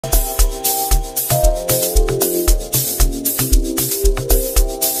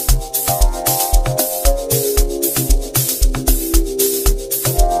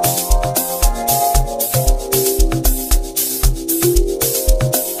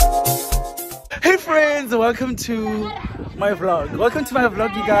friends, welcome to my vlog. Welcome to my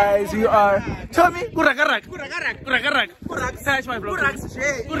vlog, you guys. We are Tommy. Search my vlog.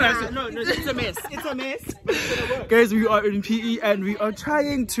 No, it's a mess. It's a mess. Guys, we are in PE and we are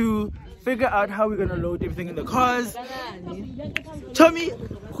trying to figure out how we're gonna load everything in the cars. Tommy,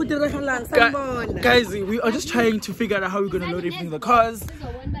 guys, we are just trying to figure out how we're gonna load everything in the cars.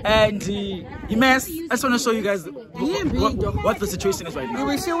 And the mess, I just want to show you guys what the situation is right now.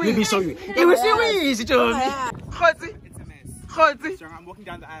 Let me show you. It was easy, Tommy. It's a mess. I'm walking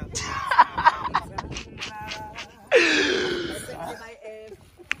down the aisle.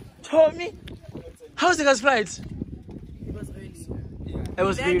 Tommy, how's the guys' flight? It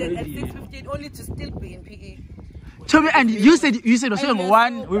was really at 6:15 only to still be in PE. Tommy, and you said it was only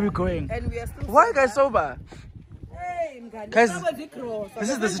one where we're going. And we are still why you guys sober? Hey, guys, this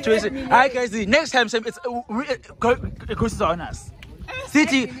is the situation. Alright, guys, the next time it's crosses on us.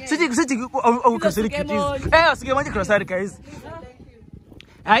 City, guys.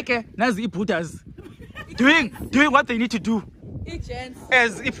 Okay, now the putters doing what they need to do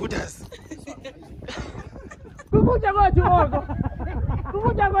as the putters.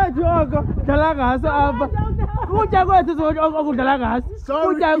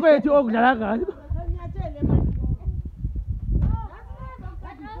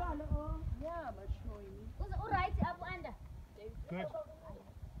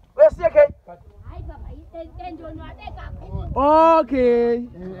 Okay.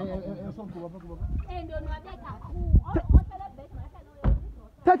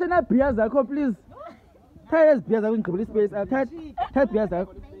 Touch on beers, please. Tell beers in complete space. Tell beers.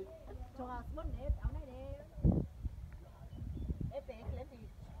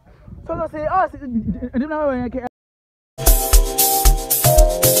 So say, oh, I don't know when I can.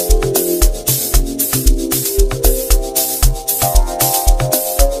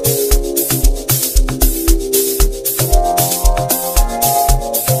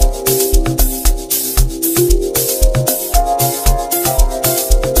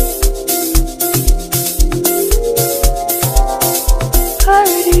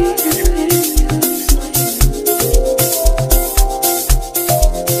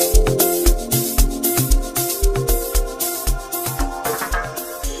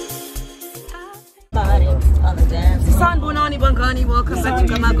 Welcome back to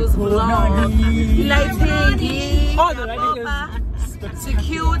Kamago's vlog. Lighting, so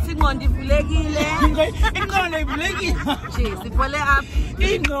cute,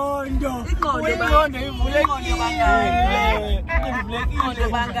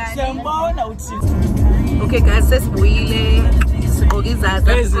 okay guys, let's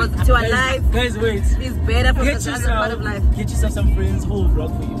to our life. Guys, wait. It's better for the part of life. Get yourself some friends who will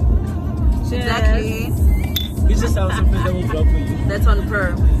vlog for you. Exactly. Get yourself some friends that will vlog for you. That's on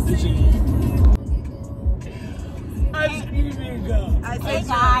per. Hey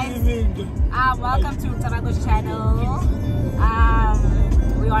guys, welcome to Kamago's channel.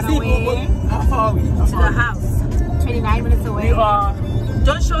 We're on our way how far are we? to the house. 29 minutes away. We are.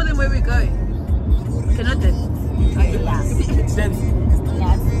 Don't show them where we're going. Cannot then. It's 10.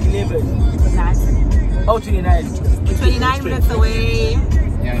 Yes. 11. Yes. Oh, 29. We're 29 minutes away.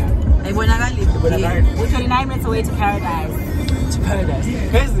 Yeah. We're 29 minutes away to paradise. To paradise.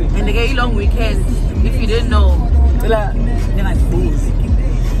 Crazy. And they get a long weekend. If you didn't know. But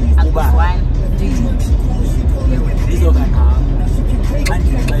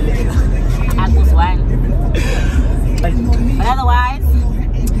otherwise,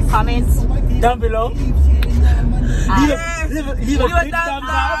 comment down below. Leave a big thumbs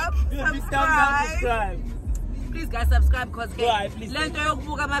up. Subscribe. Please guys, subscribe because please.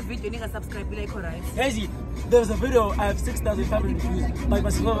 There's a video, I have 6,500 views. My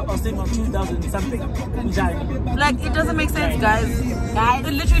subscribers are saying on 2,000 something. Like, it doesn't make sense, guys.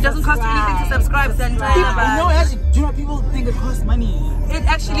 It literally doesn't cost you anything to subscribe. No, actually, do you know people think it costs money? It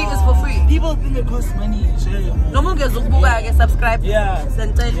actually is for free. People think it costs money. No one gets subscribe. Yeah.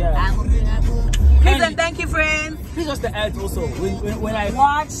 Please and thank you, friends. Please watch the ads also. When I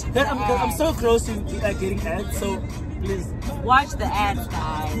watch, I'm so close to getting ads, so please watch the ads,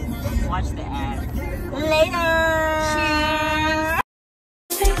 guys. Watch the ads. Later. Cheers.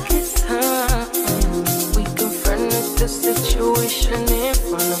 Think it's time we confronted the situation in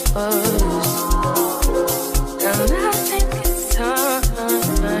front of us, and I think it's time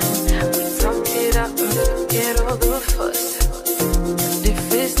we talk it out and forget all the fuss. And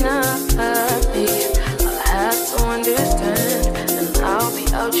if it's not me, I'll have to understand, and I'll be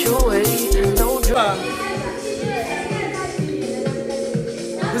out your way. No drama.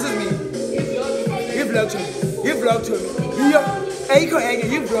 This is me. You vlog to me. You vlog to me.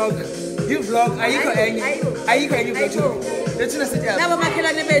 You vlog. You vlog. Are you going to vlog? Let's not sit down. Never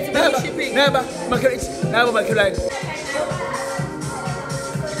makelani beti. Never makelani.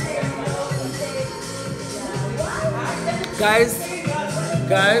 Guys,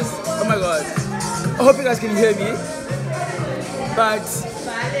 oh my god. I hope you guys can hear me. But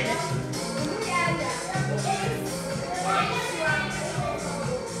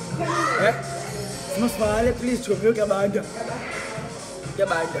please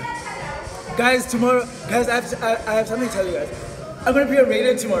guys, tomorrow, guys, I have something to tell you guys. I'm gonna be on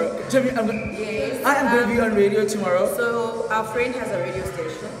radio tomorrow. I am gonna be on radio tomorrow. So our friend has a radio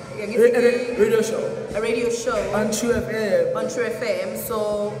station. Radio show. A radio show on True FM. On True FM.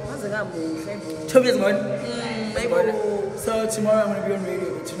 So what's the So tomorrow I'm gonna be on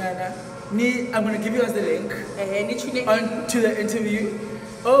radio tonight. I'm gonna give you guys the link to the interview.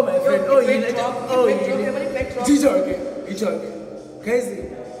 Oh my friend. It's okay. Guys,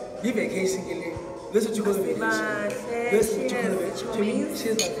 you vacation. This is what you call a vacation. This is what you call a vacation.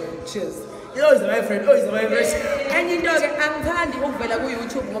 Cheers, my friend. Cheers. You know, he's my friend. And you know, I'm telling you,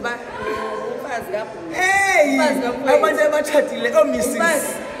 YouTube. Hey! I'm never chatting. Oh,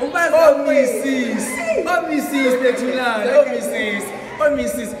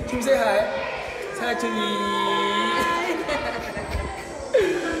 Mrs. Can you say hi? Say hi to me.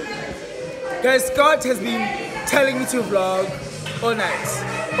 Guys, Scott has been telling me to vlog all night,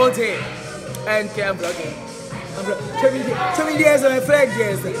 all day. And I'm vlogging. Show me yes, my friend,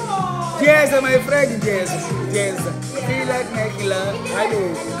 yes. Yes, my friend, yes. Feel like making love. I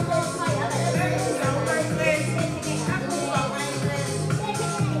do.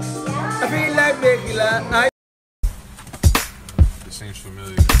 I feel like making love. This seems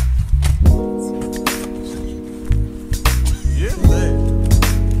familiar. You're lit.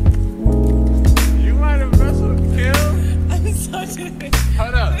 You might have messed with Kim. I'm so serious.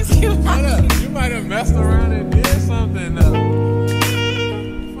 Hold up. You might have messed around and did something though.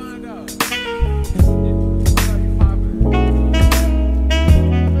 Find out.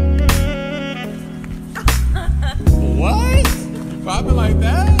 What? You popping like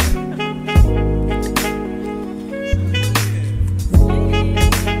that?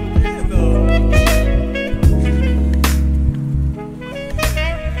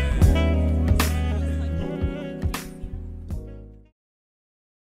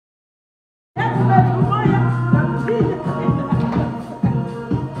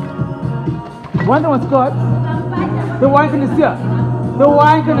 One was Scott. The wine connoisseur.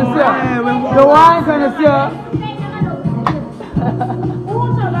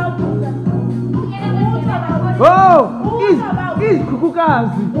 Oh, is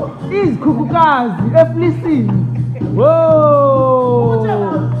kukukazi. Eflisini. Whoa.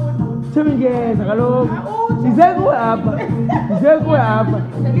 Chemingeza kaloku. Izekuwe apha.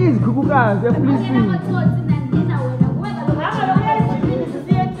 Is kukukazi eflisini.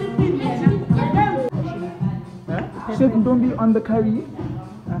 Chef Ndombi on the curry.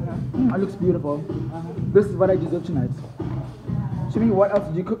 It looks beautiful. This is what I deserve tonight. Show me, what else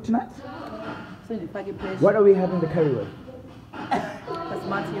did you cook tonight? What are we having the curry with?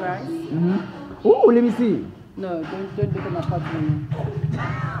 Basmati rice. Oh, let me see. No, don't look at my pot.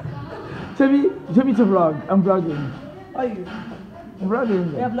 Show me to vlog. I'm vlogging. Are you? I'm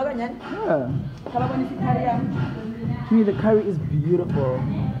vlogging. Yeah, vlogging. Yeah. To me, the curry is beautiful.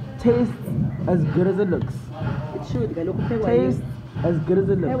 Tastes as good as it looks. It should. Taste as good as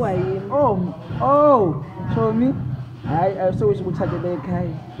it looks. Oh, show me. I so wish we would touch it there, Kai.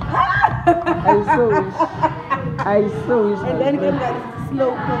 I so wish. And then get that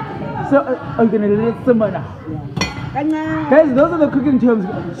slow cook. So, are you gonna let it simmer now? Yeah. Guys, those are the cooking terms.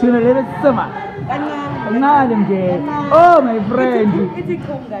 She's gonna let it simmer. Oh, my friend. It's a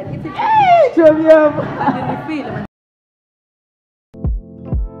conga. Show me up.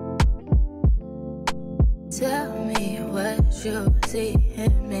 Tell me what you see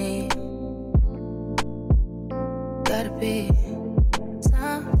in me. Gotta be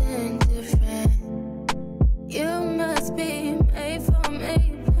something different. You must be made for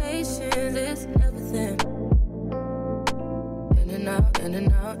me. Patience is everything. In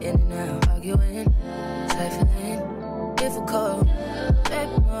and out, arguing, trifling, difficult,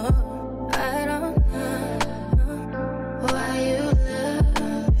 baby more. I don't know why you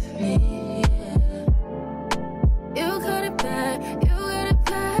love me. You got it bad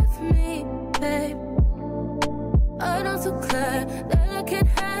for me, babe. I don't so glad that I can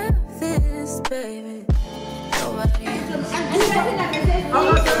have this, baby. Nobody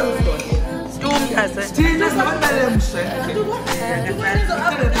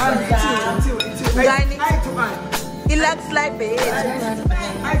It looks like it.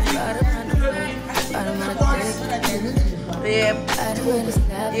 Yeah.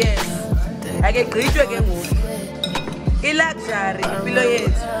 Yes. I can greet you again. It luxury. Below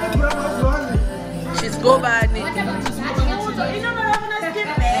it. She's go bad.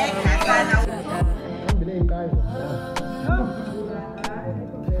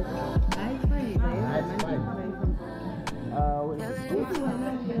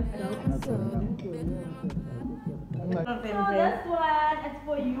 So this one is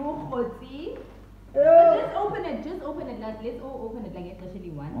for you, Khotsi. Just open it. Just open it. Let's all open it like especially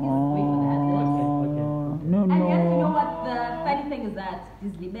one. Wait for that. No, and no. yes, you know what the funny thing is that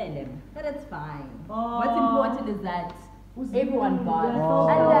is libelem, but it's fine. What's important is that everyone got. Oh,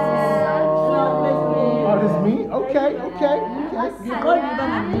 this is me? Okay.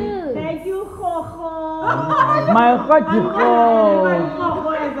 Thank you, Jojo. My heart is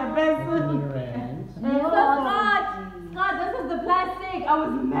Jojo is the best. Scott, this is the plastic. I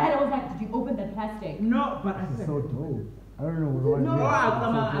was mad. I was like, did you open the plastic? No, but I It's so dope. I don't know what it is.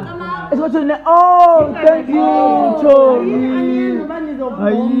 come on. It's what's in there. Oh, thank you, Tony. Oh,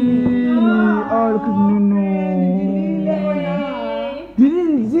 look at Nuno.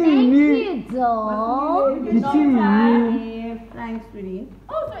 Didn't see me. Did see me? Thanks, sweetie.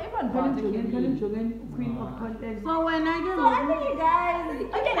 Oh, so everyone got it. Queen of content. So when I get I think you guys.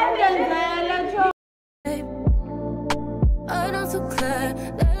 Okay, I'm so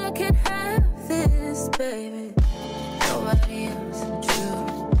glad that I can have this, baby. Nobody else true.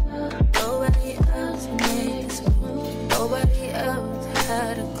 Nobody else made this move. Nobody else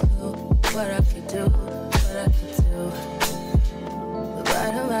had a clue what I could do, what I could do. The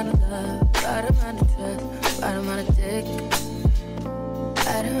right amount of love, right amount of trust, right amount of dick.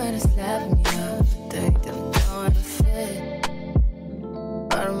 Right amount of slapping me up, dick, don't know how to fit.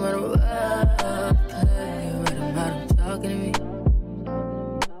 Right amount of love, right amount of talking to me.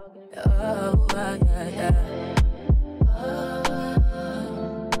 Oh, yeah.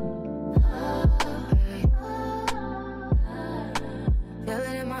 Feel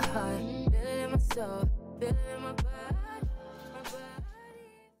it in my heart, feel it in my soul, feel it in my body.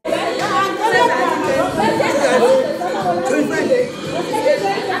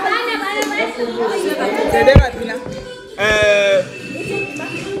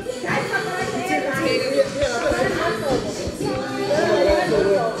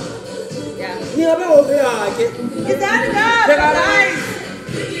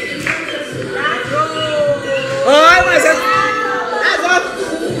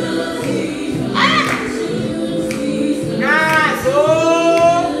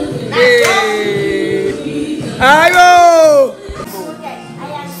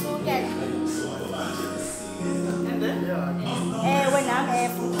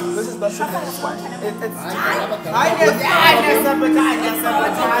 This is the second one.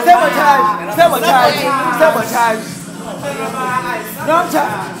 Sabotage.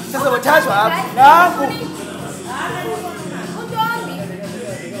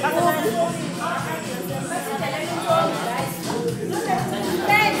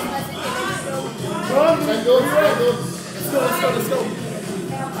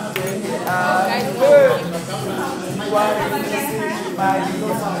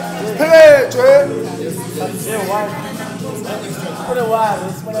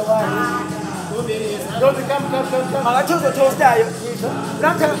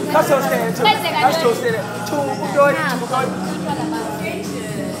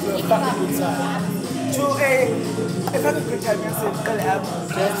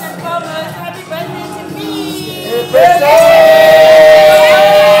 Let's go. Happy birthday to me.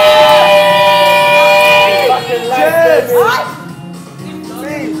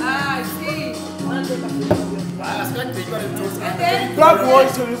 Flag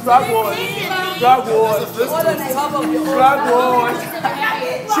wars.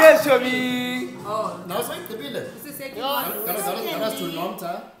 Cheers for me. Oh, now it's like the bill. That was to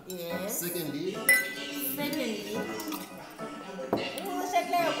Nomta. Yes. Secondly.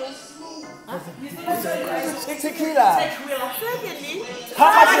 Tequila. Secondly. How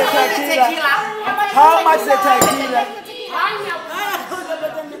much is tequila? How much is tequila?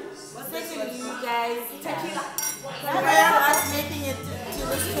 Secondly, you guys, tequila. Making it to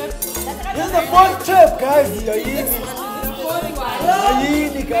this trip. This is the fourth trip, guys. You're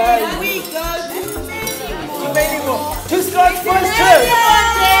easy, guys. We go to Scott's first trip.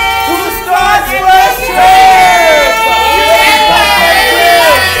 To Scott's first trip.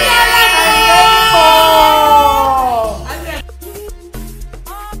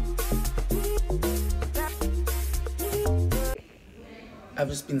 I've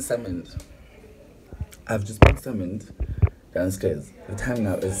just been summoned. I've just been summoned downstairs. The time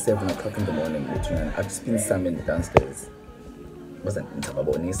now is 7 o'clock in the morning. I've just been summoned downstairs. Wasn't in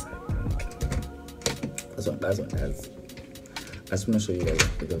Tababonis. That's what does. I just want to show you guys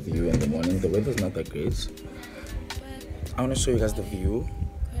the view in the morning. The weather's not that great. I want to show you guys the view.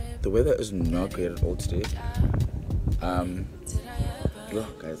 The weather is not great at all today.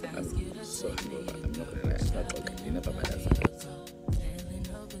 Look, guys, I'm so hungover. I'm not gonna lie. It's not okay. You never buy that.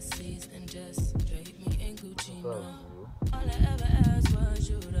 All I ever asked was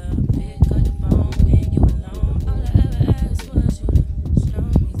you to pick up the phone when you alone. All I ever asked was you to show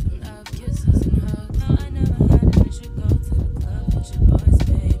me some love, kisses and hugs. No, I never had it. We should go to the club with your boys,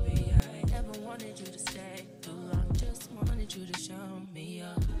 baby. I never wanted you to stay too long. Just wanted you to show me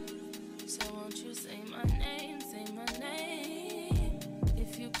up. So won't you say my name, say my name.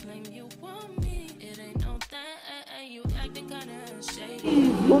 If you claim you want me, it ain't no thing. You acting kinda shady.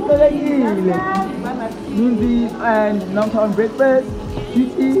 And downtown breakfast,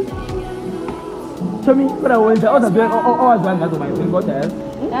 duty. Show me what I want. All the all my friend got us.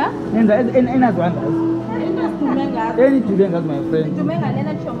 Yeah? And as one does. Any children as my friend.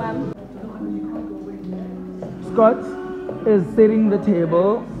 Scott is setting the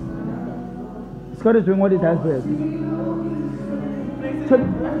table. Scott is doing what he does best. You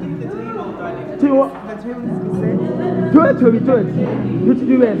to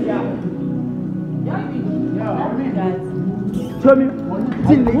do it. Show me. Is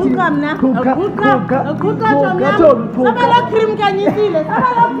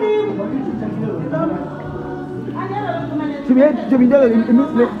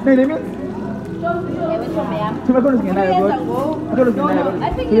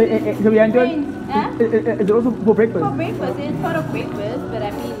it also for breakfast? For breakfast, it's part of breakfast, but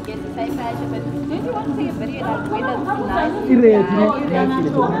I mean, get the same fashion. But don't you want to take a video like when it's nice?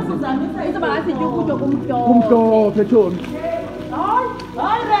 It's about I said you put your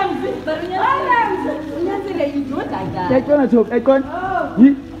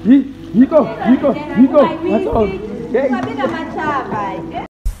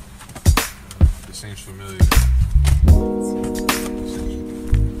This seems familiar.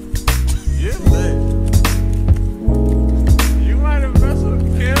 You're lit. You might have messed with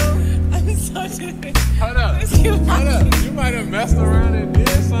Kim. I'm such a... Hold up. You might have messed around and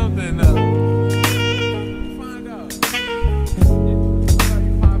did something though. Find out. How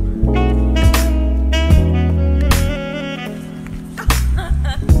you popping?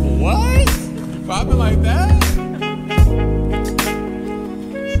 What? You popping like that?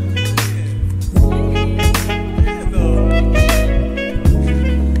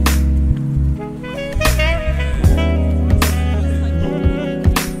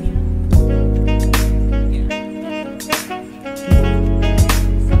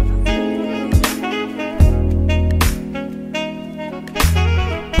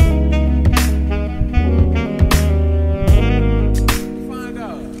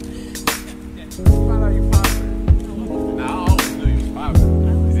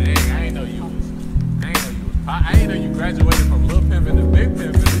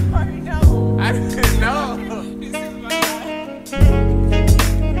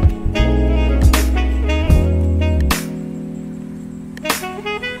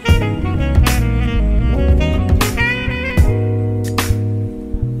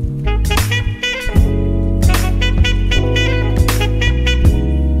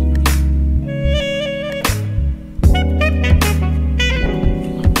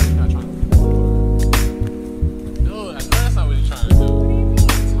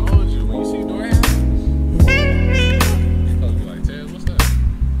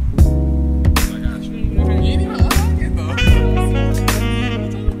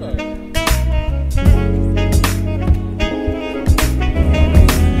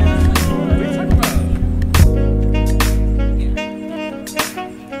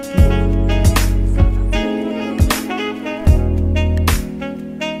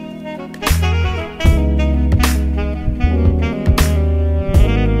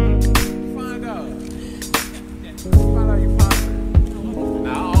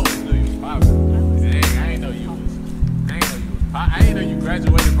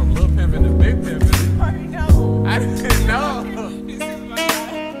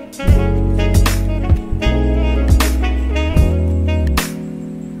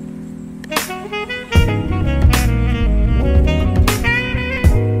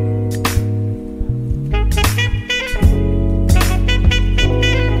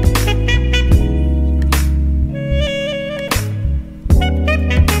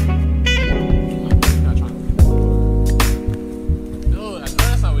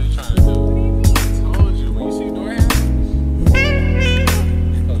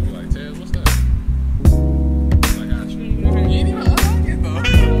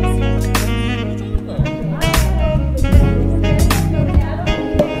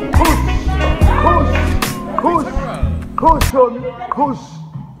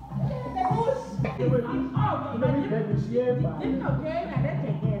 Hi,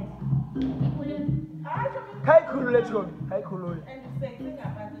 cool, let's go. Hi, cool.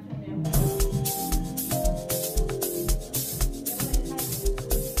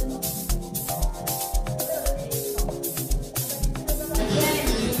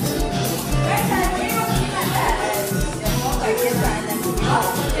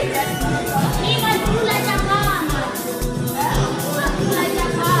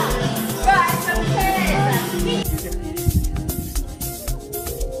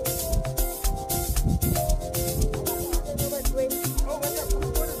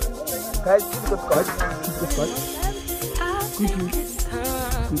 Guys, good spot. Good spot.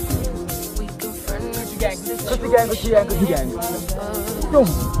 Good gang. Good gang.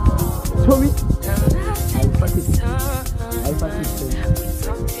 Come. Show me. I fuck it.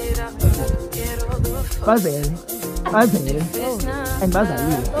 Bazel. And Bazel.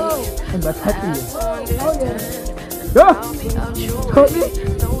 And Batati. Go. Show me.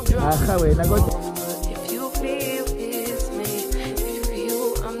 Ah, how I got.